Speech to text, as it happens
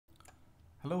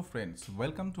Hello friends,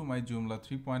 welcome to my Joomla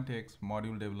 3.x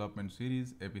module development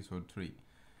series episode 3.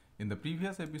 In the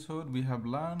previous episode we have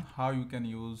learned how you can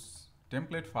use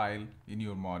template file in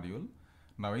your module.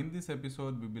 Now in this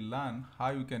episode we will learn how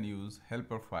you can use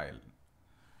helper file.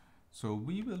 So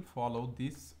we will follow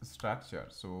this structure.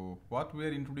 So what we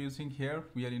are introducing here,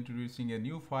 we are introducing a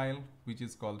new file which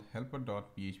is called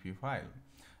helper.php file.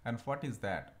 And what is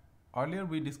that? Earlier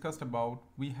we discussed about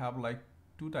we have like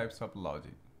two types of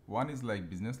logic. One is like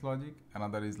business logic,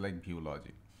 another is like view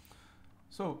logic.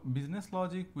 So business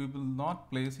logic we will not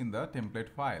place in the template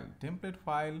file. Template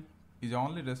file is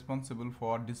only responsible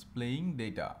for displaying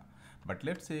data. But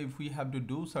let's say if we have to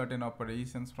do certain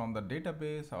operations from the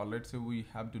database, or let's say we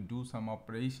have to do some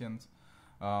operations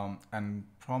and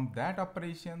from that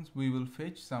operations we will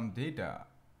fetch some data,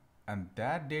 and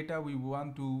that data we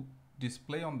want to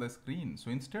display on the screen.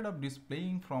 So instead of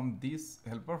displaying from this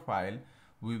helper file,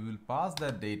 we will pass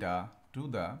that data to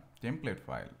the template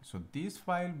file. So this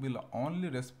file will only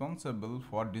responsible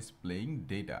for displaying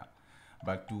data,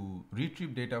 but to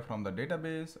retrieve data from the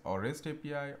database or REST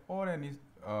API or any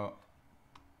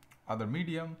other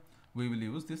medium, we will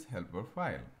use this helper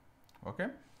file. Okay,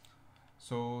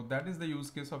 so that is the use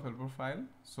case of helper file.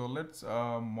 So let's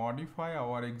modify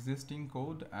our existing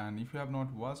code, and if you have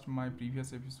not watched my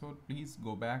previous episode, please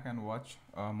go back and watch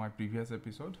my previous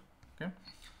episode. Okay,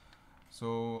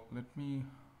 so let me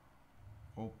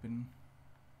open.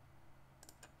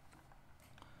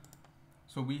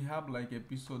 So we have like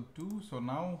episode 2. So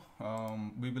now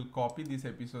we will copy this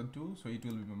episode 2, so it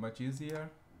will be much easier.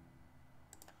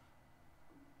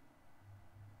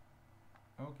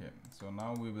 Okay, so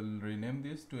now we will rename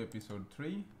this to episode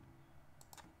 3.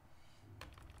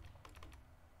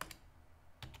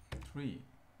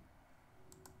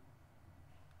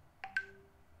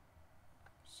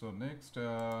 So next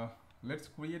let's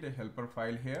create a helper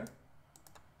file here.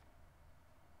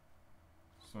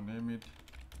 So name it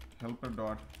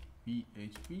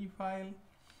helper.php file,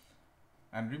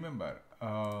 and remember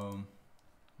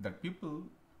that people,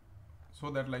 so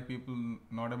that like people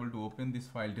not able to open this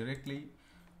file directly,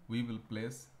 we will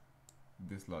place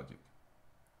this logic.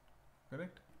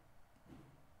 Correct?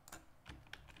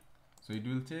 So it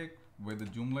will check whether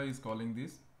Joomla is calling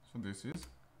this. So this is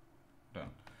done.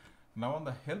 Now on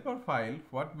the helper file,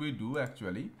 what we do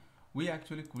actually, we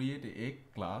actually create a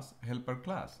class, helper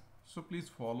class. So please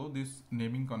follow this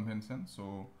naming convention.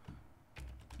 So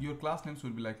your class names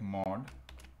will be like mod,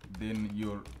 then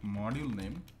your module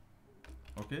name,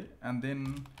 okay, and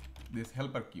then this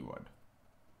helper keyword.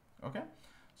 Okay,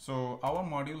 so our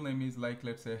module name is like,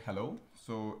 let's say hello,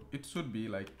 so it should be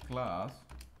like class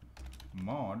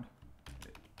mod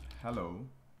hello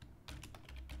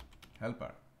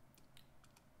helper.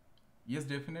 Yes,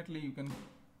 definitely you can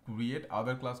create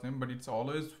other class name, but it's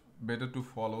always better to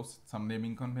follow some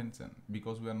naming convention,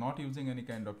 because we are not using any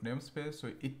kind of namespace,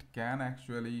 so it can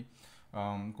actually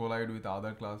collide with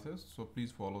other classes. So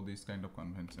please follow this kind of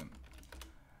convention.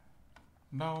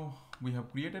 Now we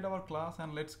have created our class,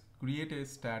 and let's create a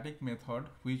static method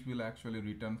which will actually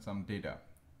return some data.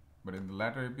 But in the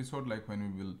later episode, like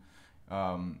when we will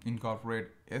incorporate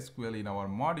SQL in our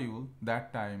module,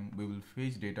 that time we will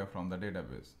fetch data from the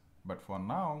database. But for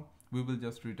now we will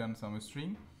just return some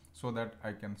string, so that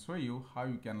I can show you how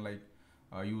you can like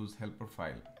use helper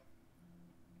file.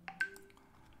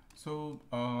 So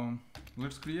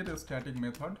let's create a static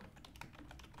method,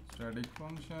 static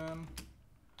function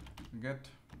get,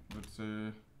 let's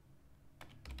say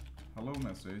hello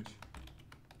message,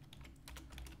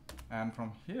 and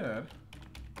from here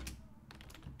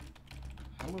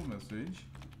hello message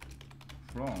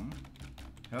from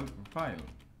helper file.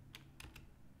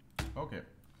 Okay,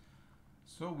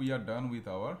 so we are done with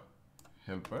our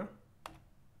helper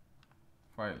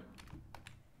file.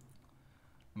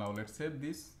 Now let's save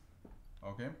this.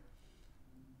 Okay,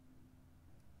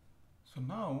 so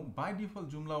now by default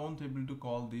Joomla won't able to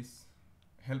call this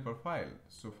helper file.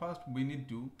 So first we need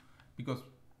to, because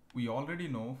we already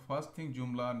know, first thing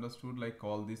Joomla understood like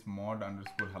call this mod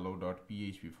underscore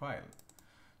hello.php file.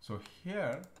 So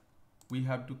here we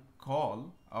have to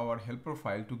call our helper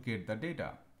file to get the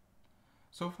data.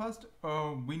 So first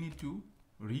we need to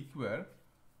require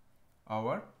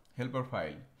our helper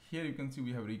file. Here you can see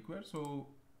we have require. So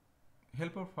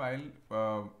helper file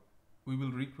we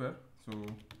will require. So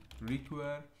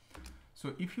require.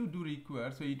 So if you do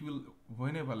require, so it will,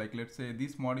 whenever like let's say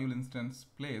this module instance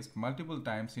placed multiple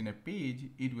times in a page,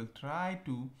 it will try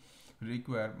to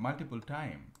require multiple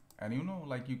time, and you know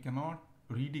like you cannot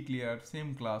redeclare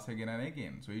same class again and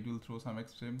again, so it will throw some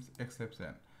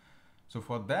exception. So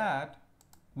for that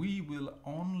we will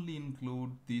only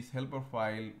include this helper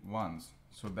file once.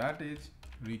 So that is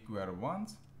require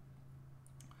once.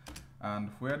 And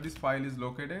where this file is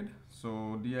located,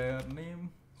 so dir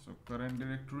name, so current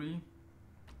directory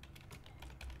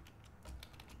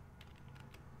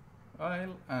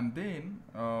file, and then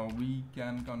we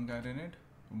can concatenate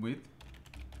with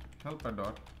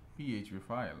helper.php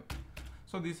file.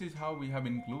 So this is how we have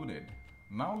included.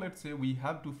 Now let's say we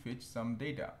have to fetch some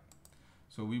data.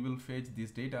 So we will fetch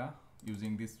this data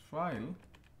using this file,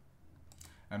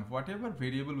 and whatever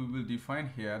variable we will define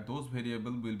here, those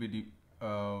variables will be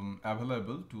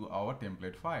available to our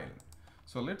template file.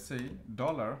 So let's say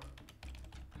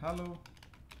 $hello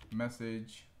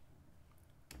message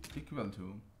equal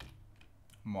to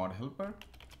mod helper,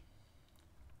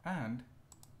 and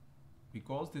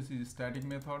because this is a static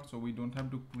method, so we don't have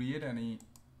to create any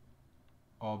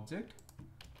object,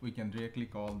 we can directly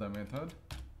call the method.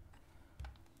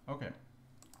 Okay,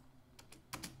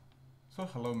 so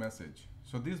hello message.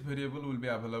 So this variable will be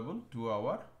available to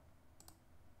our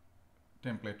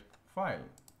template file.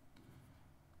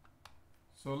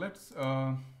 So let's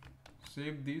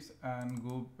save this and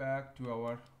go back to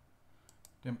our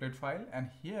template file, and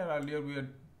here earlier we are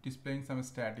displaying some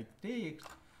static text.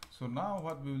 So now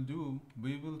what we will do,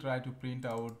 we will try to print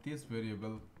out this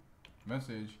variable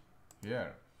message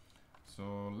here.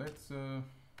 So let's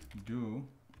do,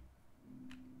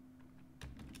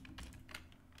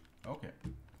 okay,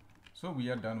 so we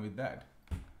are done with that.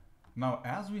 Now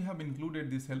as we have included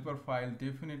this helper file,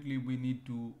 definitely we need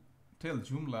to tell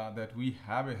Joomla that we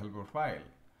have a helper file.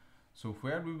 So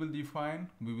where we will define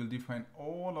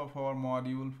all of our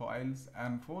module files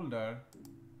and folder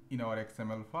in our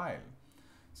XML file.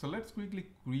 So let's quickly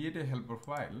create a helper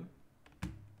file.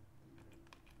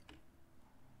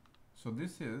 So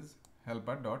this is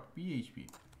helper.php.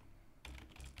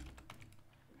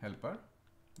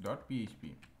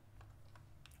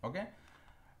 Okay,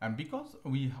 and because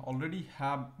we already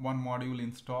have one module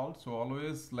installed, so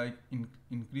always like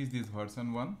increase this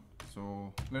version 1.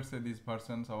 So let's say this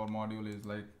versions, our module is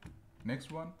like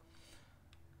next one.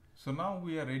 So now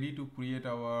we are ready to create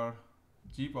our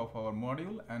zip of our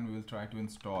module, and we will try to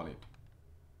install it.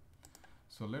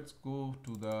 So let's go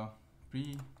to the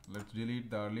let's delete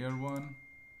the earlier one,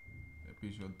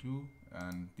 episode 2,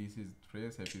 and this is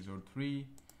trace episode 3,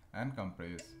 and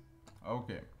compress.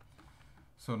 Okay,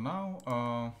 so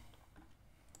now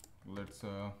let's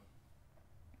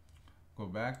go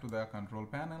back to the control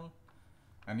panel,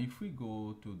 and if we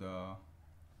go to the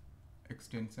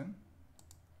extension,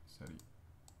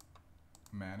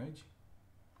 manage,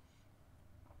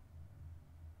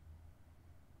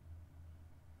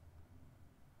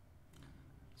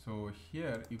 so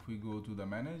here if we go to the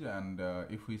manage, and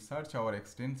if we search our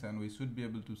extension, we should be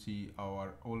able to see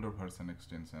our older version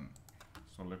extension.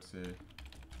 So let's say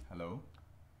hello,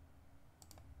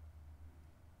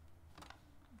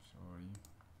 sorry,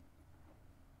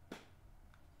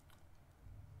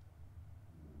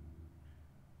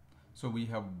 so we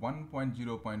have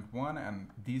 1.0.1 and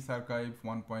this archive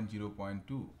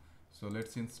 1.0.2. so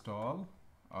let's install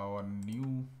our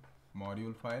new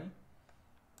module file.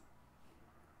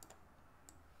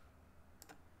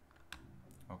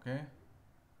 Okay,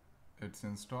 it's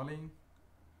installing.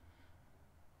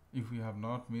 If we have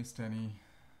not missed any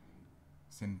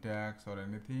syntax or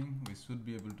anything, we should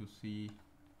be able to see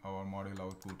our module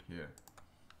output here.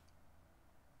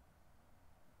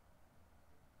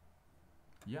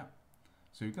 Yeah,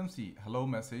 so you can see hello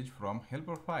message from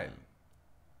helper file.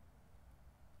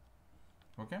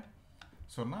 Okay,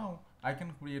 so now I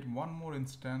can create one more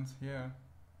instance here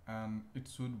and it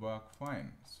should work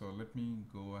fine. So let me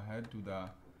go ahead to the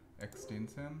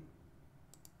extension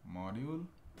module,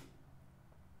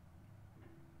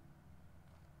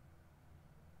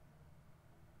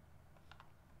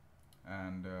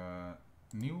 and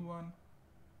new one,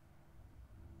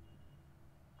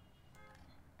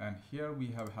 and here we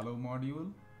have hello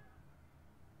module,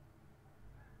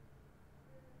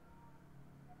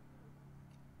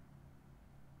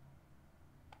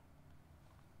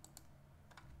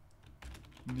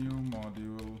 new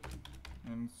module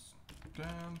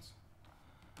instance.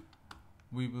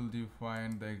 We will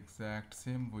define the exact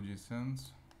same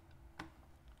positions,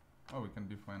 or we can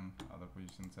define other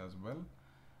positions as well.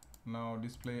 Now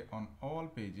display on all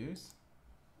pages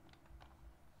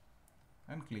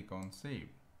and click on save.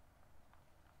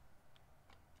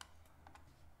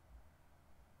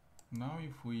 Now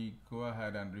if we go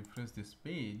ahead and refresh this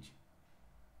page,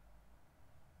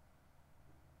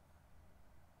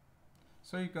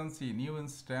 so you can see new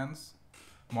instance,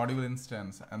 module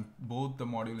instance, and both the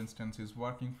module instance is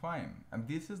working fine. And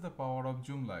this is the power of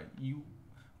Joomla.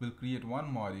 will create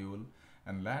one module,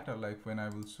 and later, like when I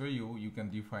will show you, you can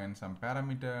define some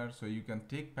parameter. So you can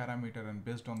take parameter, and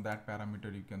based on that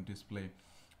parameter you can display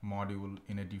module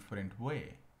in a different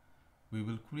way. We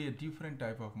will create different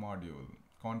type of module: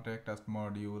 contact us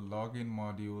module, login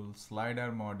module,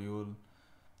 slider module.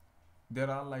 There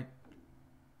are like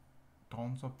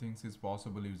tons of things is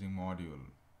possible using module.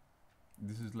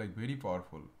 This is like very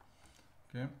powerful.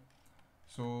 Okay,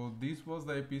 so this was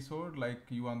the episode. Like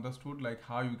you understood like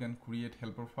how you can create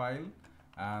helper file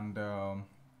and the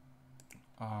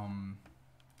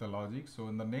logic. So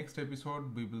in the next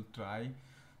episode we will try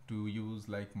to use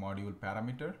like module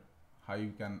parameter, how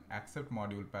you can accept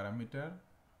module parameter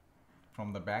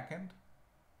from the backend.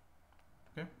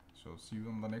 Okay, so see you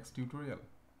on the next tutorial.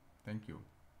 Thank you.